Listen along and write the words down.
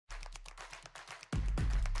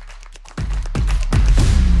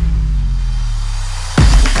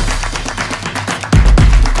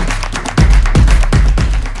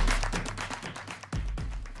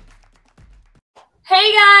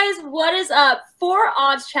up? For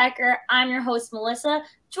Odds Checker, I'm your host, Melissa,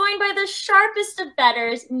 joined by the sharpest of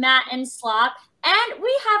bettors, Matt and Slop. And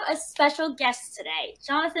we have a special guest today,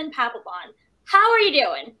 Jonathan Papelbon. How are you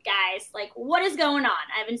doing, guys? Like, what is going on?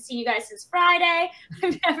 I haven't seen you guys since Friday.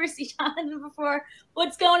 I've never seen Jonathan before.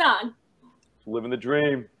 What's going on? Living the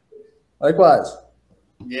dream. Likewise.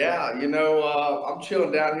 Yeah, I'm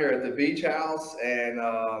chilling down here at the beach house, and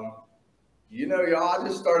y'all, I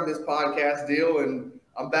just started this podcast deal, and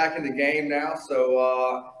I'm back in the game now.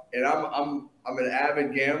 So, and I'm an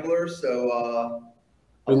avid gambler, so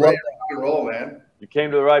I'm ready to rock and roll, man. You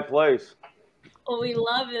came to the right place. Well, we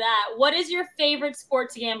love that. What is your favorite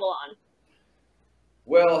sport to gamble on?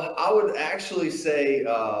 Well, I would actually say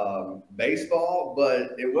baseball, but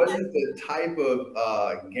it wasn't the type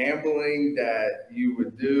of gambling that you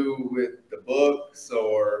would do with the books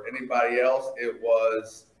or anybody else. It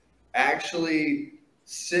was actually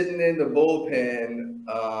sitting in the bullpen,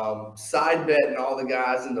 side betting all the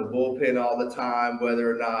guys in the bullpen all the time,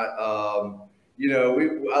 whether or not,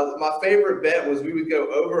 my favorite bet was we would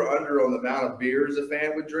go over under on the amount of beers a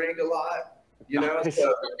fan would drink a lot.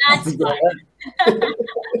 So that's fun.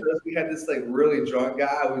 We had this like really drunk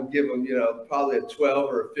guy. We'd give him, probably a 12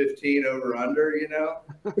 or a 15 over under,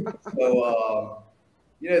 So,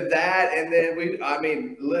 that, and then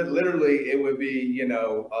literally it would be,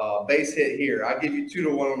 base hit here. I give you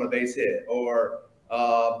 2-1 on a base hit, or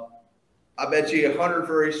I bet you 100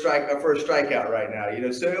 for a strikeout right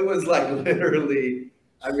now. So it was like literally,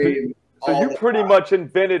 So you pretty much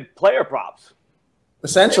invented player props.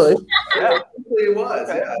 Essentially. Yeah, it was.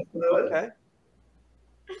 Okay. Yeah, okay.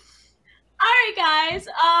 All right, guys.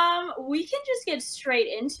 We can just get straight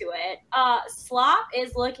into it. Slop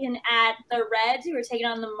is looking at the Reds, who are taking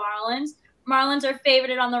on the Marlins. Marlins are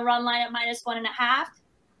favorited on the run line at -1.5.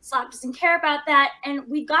 Slop doesn't care about that, and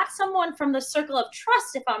we got someone from the Circle of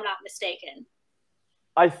Trust, if I'm not mistaken.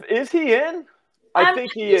 Is he in? I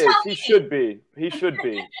think he is. He should be. He should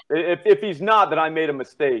be. If he's not, then I made a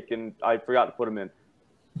mistake and I forgot to put him in.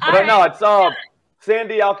 But no, it's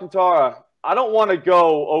Sandy Alcantara. I don't want to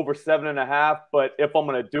go over 7.5, but if I'm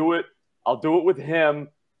going to do it, I'll do it with him,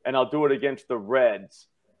 and I'll do it against the Reds.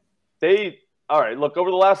 All right, look, over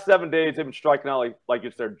the last 7 days, they've been striking out like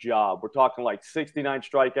it's their job. We're talking like 69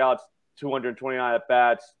 strikeouts, 229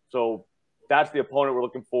 at-bats. So that's the opponent we're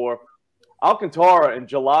looking for. Alcantara in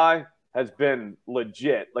July has been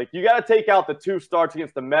legit. Like, you got to take out the 2 starts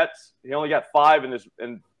against the Mets. He only got 5 in this,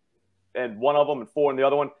 and one of them and 4 in the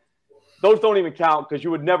other one. Those don't even count because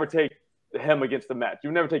you would never take him against the Mets. You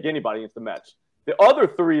would never take anybody against the Mets. The other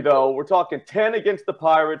 3, though, we're talking 10 against the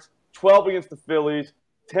Pirates, 12 against the Phillies,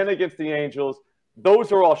 10 against the Angels.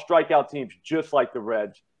 Those are all strikeout teams just like the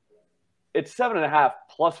Reds. It's 7.5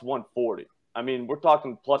 plus 140. We're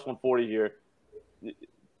talking plus 140 here.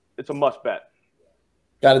 It's a must bet.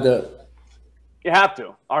 Got to do it. You have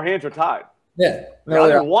to. Our hands are tied. Yeah. I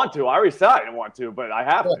didn't want to. I already said I didn't want to, but I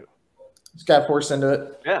have to. Just got forced into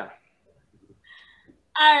it. Yeah.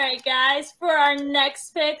 All right, guys. For our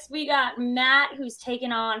next picks, we got Matt, who's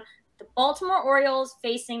taking on the Baltimore Orioles,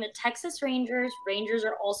 facing the Texas Rangers. Rangers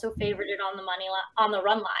are also favorited on the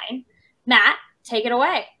run line. Matt, take it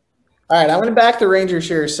away. All right, I'm going to back the Rangers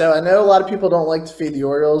here. So I know a lot of people don't like to fade the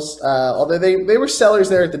Orioles, although they were sellers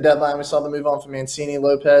there at the deadline. We saw the move on from Mancini,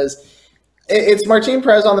 Lopez. It's Martin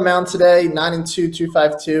Perez on the mound today, 9-2,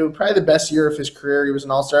 2.52, probably the best year of his career. He was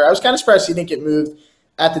an All-Star. I was kind of surprised he didn't get moved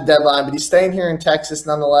at the deadline, but he's staying here in Texas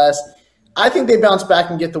nonetheless. I think they bounce back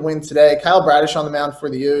and get the win today. Kyle Bradish on the mound for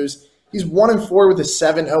the O's. He's 1-4 with a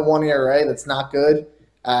 7.01 ERA. That's not good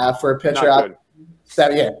for a pitcher. Not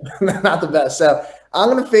not the best. So I'm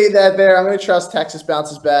going to fade that there. I'm going to trust Texas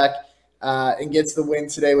bounces back and gets the win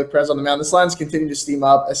today with Perez on the mound. This line's continuing to steam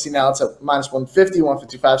up. I see now it's at -150,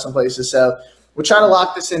 155 some places. So we'll try to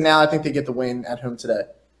lock this in now. I think they get the win at home today.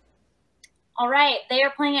 All right. They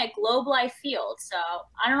are playing at Globe Life Field. So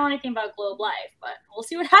I don't know anything about Globe Life, but we'll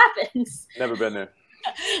see what happens. Never been there.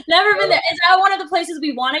 Never been there. Is that one of the places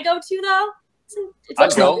we want to go to, though?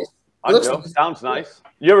 I'd go. Sounds nice.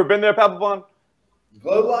 You ever been there, Papelbon?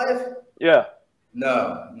 Globe Life? Yeah.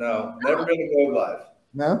 No. Never been to Globe Life.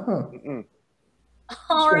 No. Mm-mm.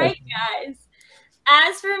 All right, guys.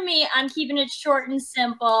 As for me, I'm keeping it short and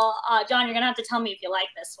simple. John, you're going to have to tell me if you like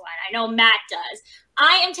this one. I know Matt does.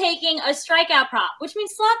 I am taking a strikeout prop, which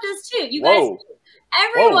means Slop does too. You guys,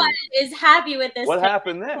 everyone is happy with this. What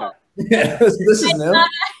happened there? Yeah, this is new.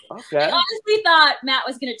 Okay. I honestly thought Matt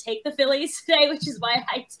was going to take the Phillies today, which is why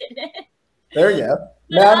I did it. There you go.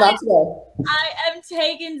 No, not today. I am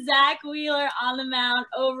taking Zach Wheeler on the mound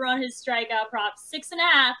over on his strikeout prop.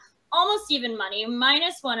 6.5, almost even money,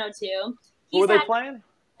 -102. Who are they playing?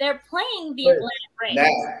 they're playing the Atlanta Braves.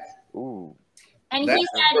 Ooh. And he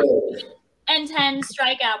said and 10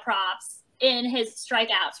 strikeout props in his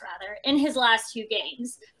last 2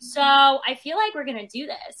 games. So I feel like we're gonna do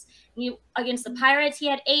this. Against the Pirates, he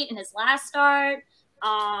had 8 in his last start.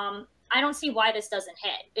 I don't see why this doesn't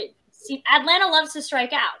hit. Atlanta loves to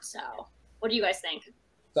strike out. So what do you guys think?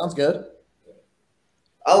 Sounds good.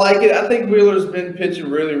 I like it. I think Wheeler's been pitching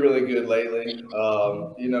really, really good lately.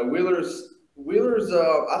 Wheeler's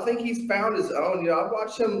I think he's found his own. I've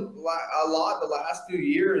watched him a lot the last few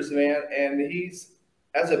years, man, and he's,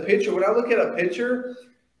 as a pitcher, when I look at a pitcher,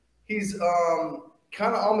 he's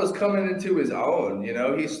kind of almost coming into his own.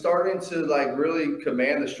 He's starting to really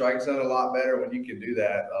command the strike zone a lot better when you can do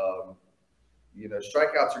that.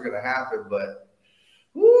 Strikeouts are going to happen, but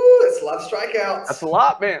it's a lot of strikeouts. That's a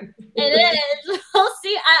lot, man. It is. We'll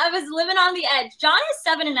see. I was living on the edge. John is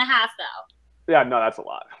 7.5, though. Yeah, no, that's a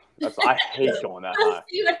lot. I hate going that high.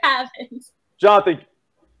 Let's see what happens. Jonathan,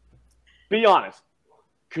 be honest.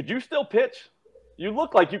 Could you still pitch? You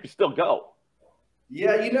look like you could still go.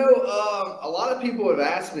 Yeah, a lot of people have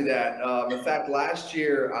asked me that. In fact, last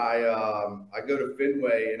year I go to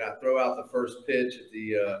Fenway and I throw out the first pitch at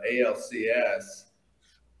the ALCS.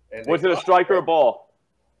 And was it a strike or a ball?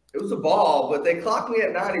 It was a ball, but they clocked me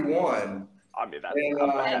at 91. I mean, that's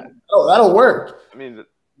not bad. Oh, that'll work. I mean,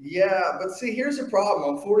 yeah, but see, here's the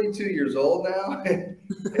problem. I'm 42 years old now, and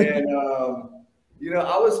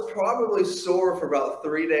I was probably sore for about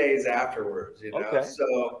 3 days afterwards. Okay.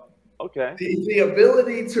 So okay, the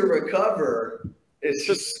ability to recover is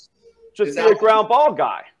just be a ground ball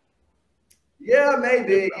guy. Yeah,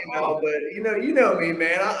 maybe, but you know me,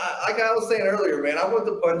 man. Like I was saying earlier, man, I want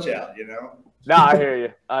the punch out, Nah, I hear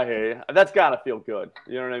you. That's gotta feel good.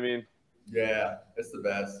 You know what I mean? Yeah, it's the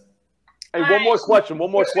best. Hey, one more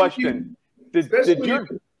question. Did you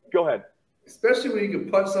go ahead? Especially when you can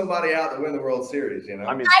punch somebody out to win the World Series, I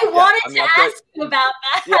wanted to ask you about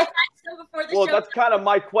that. Yeah. I asked him before the show. Well, that's kind of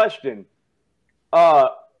my question.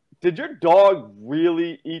 Did your dog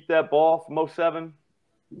really eat that ball from 07?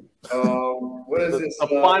 What is this? The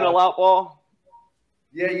final out ball?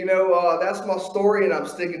 Yeah, that's my story, and I'm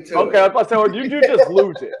sticking to it. Okay, I was about to say, well, you just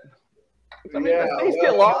lose it. I mean, things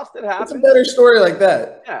get lost. It happens. It's a better story like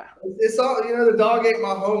that. Yeah. It's all, the dog ate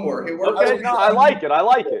my homework. It worked. Okay, no, I like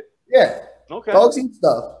it. Yeah. Okay. Dogs eat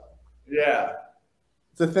stuff. Yeah.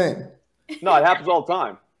 It's a thing. No, it happens all the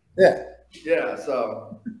time. Yeah. Yeah,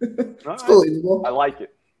 so. It's believable. I like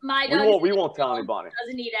it. My dog we won't tell anybody.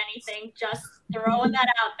 Doesn't eat anything. Just throwing that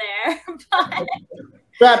out there.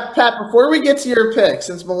 Pat, before we get to your pick,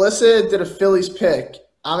 since Melissa did a Phillies pick,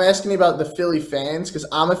 I'm asking you about the Philly fans because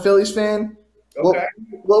I'm a Phillies fan. Okay.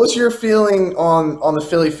 What was your feeling on the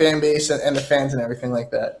Philly fan base and the fans and everything like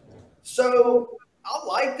that? So I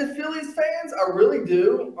like the Phillies fans. I really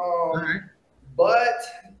do. But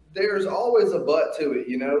there's always a but to it,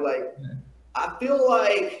 I feel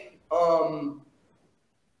like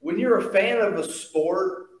when you're a fan of a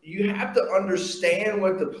sport, you have to understand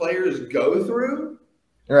what the players go through.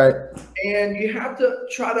 Right. And you have to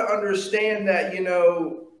try to understand that,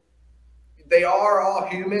 they are all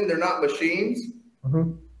human. They're not machines.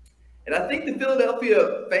 Mm-hmm. And I think the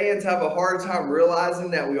Philadelphia fans have a hard time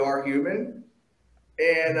realizing that we are human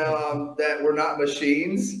and that we're not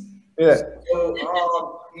machines. Yeah. So,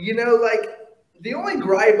 the only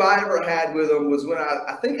gripe I ever had with them was when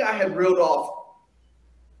I think I had reeled off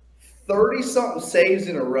 30-something saves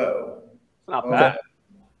in a row. Not bad.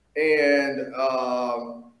 And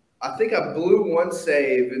I think I blew one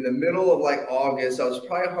save in the middle of August. I was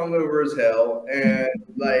probably hungover as hell, and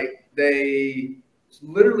they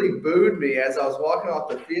literally booed me as I was walking off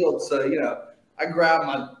the field. So I grabbed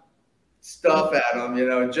my stuff at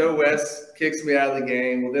them. Joe West kicks me out of the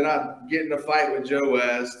game. Well, then I get in a fight with Joe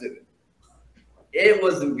West, and it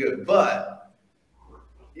wasn't good. But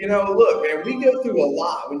look, man, we go through a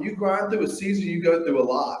lot. When you grind through a season, you go through a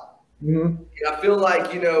lot. Mm-hmm. I feel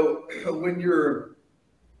like when you're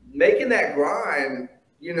making that grind,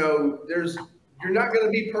 you're not going to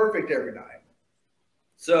be perfect every night.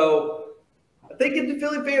 So I think if the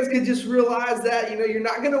Philly fans could just realize that, you're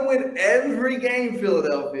not going to win every game,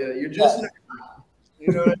 Philadelphia. You're just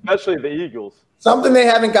not. Especially the Eagles. Something they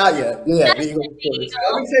haven't got yet. Yeah, the Eagles. Let me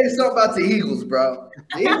tell you something about the Eagles, bro.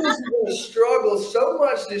 The Eagles are going to struggle so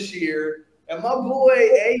much this year, and my boy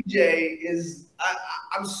AJ is.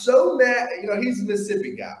 I'm so mad. He's a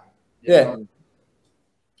Mississippi guy. Yeah.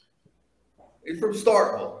 He's from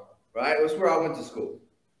Starkville, right? That's where I went to school.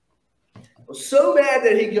 I was so mad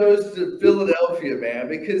that he goes to Philadelphia, man,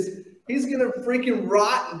 because he's going to freaking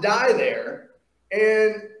rot and die there.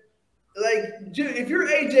 And Like, dude, if you're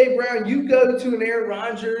A.J. Brown, you go to an Aaron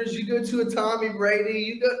Rodgers, you go to a Tommy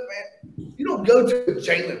Brady, you don't go to a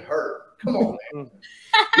Jalen Hurts. Come on, man.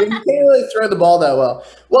 You can't really throw the ball that well.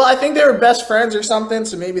 Well, I think they were best friends or something,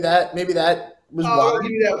 so maybe that was why. Oh,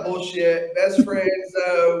 give me that bullshit. Best friends,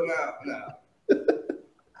 though, no.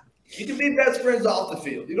 You can be best friends off the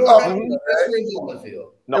field. You don't have to be best friends on the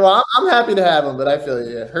field. No. Well, I'm happy to have him, but I feel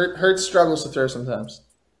you. Hurts struggles to throw sometimes.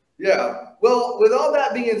 Yeah. Well, with all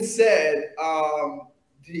that being said, y'all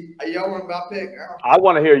want my pick? I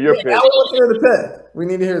want to hear your pick. I want to hear the pick. We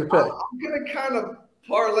need to hear the pick. I'm going to kind of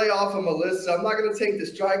parlay off of Melissa. I'm not going to take the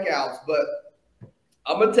strikeouts, but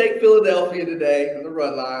I'm going to take Philadelphia today on the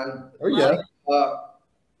run line. Oh, yeah.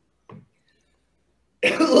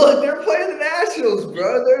 Look, they're playing the Nationals,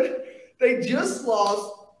 bro. They just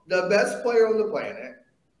lost the best player on the planet.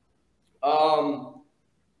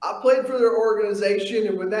 I played for their organization,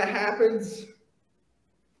 and when that happens,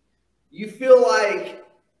 you feel like,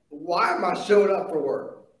 why am I showing up for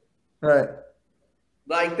work? Right.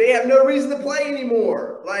 Like, they have no reason to play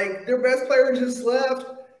anymore. Like, their best player just left.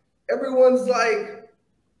 Everyone's like,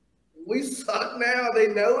 we suck now. They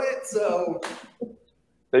know it, so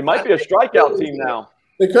they might be a strikeout team now.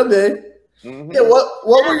 They could be. Mm-hmm. Yeah.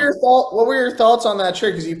 What were your thoughts on that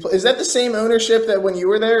trick? Is that the same ownership that when you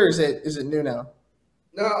were there, or is it new now?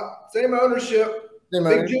 No, same ownership.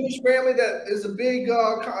 Big Jewish family that is a big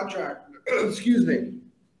contractor. Excuse me.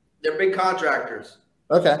 They're big contractors.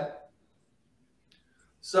 Okay.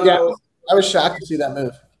 So yeah, I was shocked to see that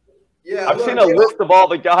move. Yeah, I've seen a list of all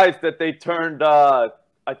the guys that they turned. I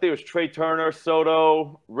think it was Trey Turner,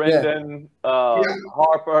 Soto, Rendon,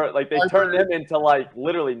 Harper. Like they turned them into like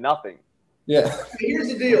literally nothing. Yeah. Here's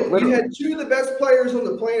the deal: you had two of the best players on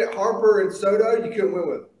the planet, Harper and Soto. You couldn't win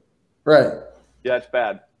with them. Right. Yeah, it's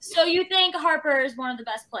bad. So you think Harper is one of the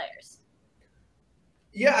best players?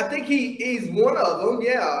 Yeah, I think he's one of them.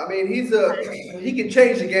 Yeah, I mean he can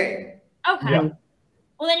change the game. Okay. Yeah.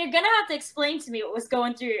 Well, then you're gonna have to explain to me what was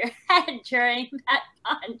going through your head during that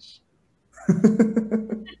punch.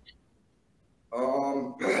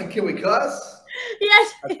 Can we cuss?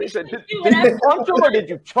 Yes. I think that, did you punch him or did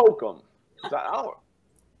you choke him?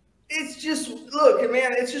 It's just look,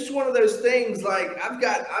 man. It's just one of those things. Like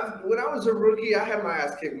when I was a rookie, I had my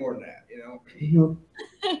ass kicked more than that. You know,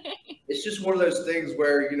 it's just one of those things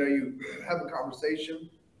where you have a conversation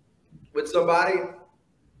with somebody,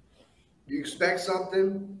 you expect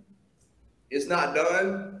something, it's not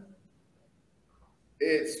done,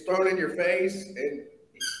 it's thrown in your face, and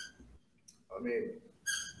I mean,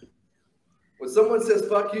 when someone says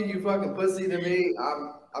 "fuck you, you fucking pussy" to me,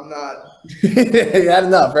 I'm not. You had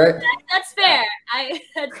enough, right? That's fair.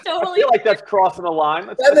 That's totally. I feel like that's crossing a line.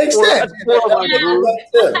 That makes sense.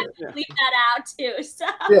 Leave that out too. So.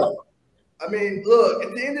 Yeah. I mean, look.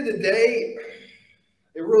 At the end of the day,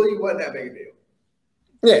 it really wasn't that big a deal.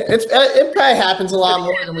 Yeah, it probably happens a lot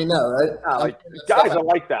more than we know, right? Yeah, like guys are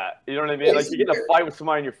like that. You know what I mean? Like you get in a fight with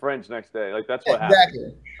somebody and your friends next day. Like that's what happens.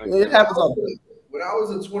 Exactly. Like, it happens all the time. When I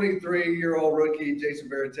was a 23-year-old rookie, Jason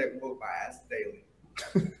Varitek whooped my ass daily.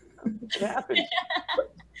 It happens.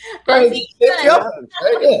 Right. Yeah,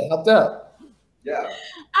 helped out. Yeah.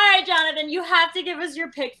 All right, Jonathan, you have to give us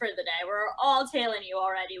your pick for the day. We're all tailing you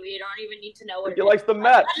already. We don't even need to know what he likes the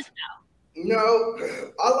Mets. No,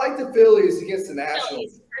 I like the Phillies against the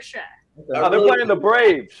Nationals. For sure. No, they're playing the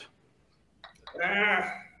Braves.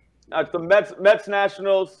 It's the Mets,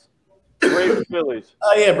 Nationals, Braves, Phillies.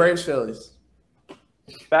 Oh, yeah, Braves, Phillies.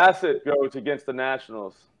 Bassett goes against the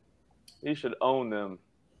Nationals. He should own them.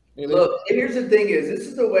 Look, and here's the thing is, this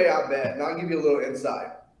is the way I bet, and I'll give you a little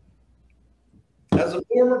insight. As a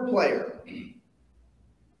former player,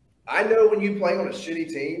 I know when you play on a shitty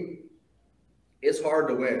team, it's hard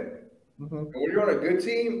to win. Mm-hmm. And when you're on a good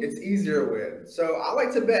team, it's easier to win. So I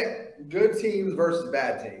like to bet good teams versus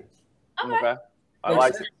bad teams. Okay. I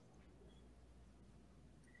like it.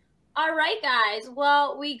 All right, guys.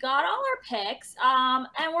 Well, we got all our picks, and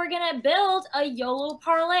we're going to build a YOLO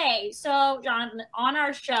parlay. So, Jonathan, on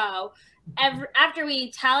our show, after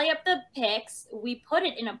we tally up the picks, we put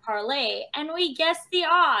it in a parlay, and we guess the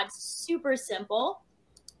odds. Super simple.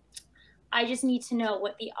 I just need to know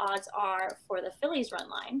what the odds are for the Phillies run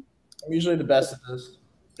line. I'm usually the best at this.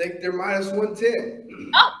 I think they're minus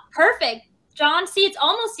 110. Oh, perfect. John, see, it's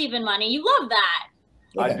almost even money. You love that.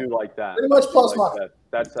 Yeah. I do like that. Pretty much plus money.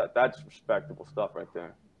 That's respectable stuff right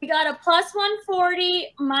there. We got a plus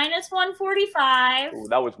 140, minus 145. Ooh,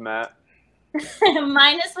 that was Matt.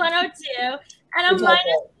 Minus 102, and a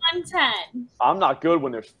minus 110. I'm not good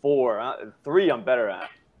when there's 4. 3, I'm better at.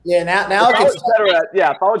 Yeah, now if I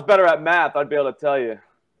was better at math, I'd be able to tell you.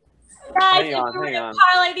 Guys, Hang if on, we were hang to on.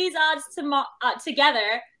 parlay these odds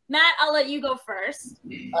together, Matt, I'll let you go first.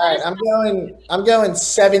 All right, I'm going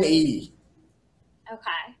 780.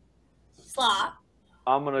 Okay. Slop.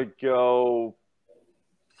 I'm gonna go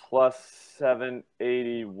plus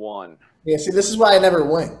 781. Yeah, see, this is why I never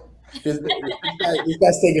win. Because these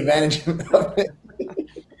guys take advantage of it.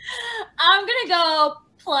 I'm going to go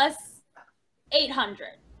plus 800.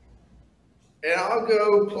 And I'll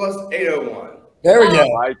go plus 801. There we go. I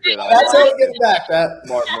like it. That's how we get it back, Matt.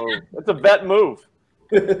 Smart move. That's a bet move.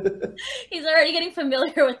 He's already getting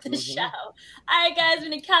familiar with the show. All right, guys, I'm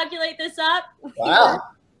going to calculate this up. Wow.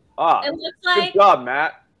 It looks like Good job,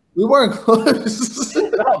 Matt. We weren't close.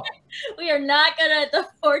 No, we are not good at the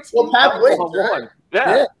 14. Well, Pat I wins, won. right? Yeah,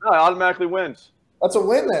 Yeah. no, it automatically wins. That's a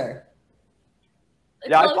win there.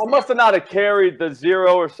 Yeah, I must have not have carried the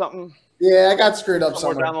 0 or something Yeah, I got screwed up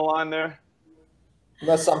somewhere somewhere. down the line there.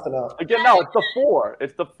 That's something else. Again, no, it's the 4.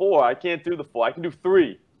 It's the 4. I can't do the 4. I can do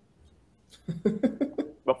 3.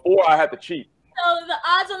 Before I had to cheat. So the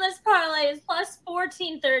odds on this parlay is plus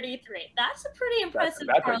 1433. That's a pretty impressive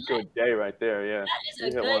That's parlay. a good day right there. Yeah, That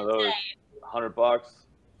is You a hit one of good those. day. $100,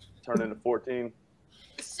 turn into 14.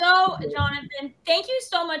 So, Jonathan, thank you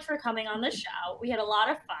so much for coming on the show. We had a lot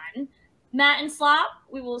of fun. Matt and Slop,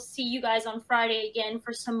 we will see you guys on Friday again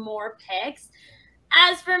for some more picks.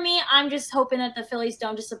 As for me, I'm just hoping that the Phillies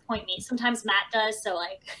don't disappoint me. Sometimes Matt does, so,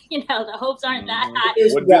 the hopes aren't that high.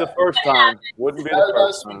 Wouldn't be the first time. Wouldn't be the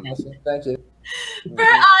first time. Thank you. For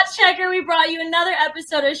Oddschecker, we brought you another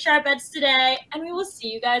episode of Sharp Bets today, and we will see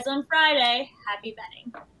you guys on Friday. Happy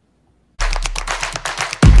betting.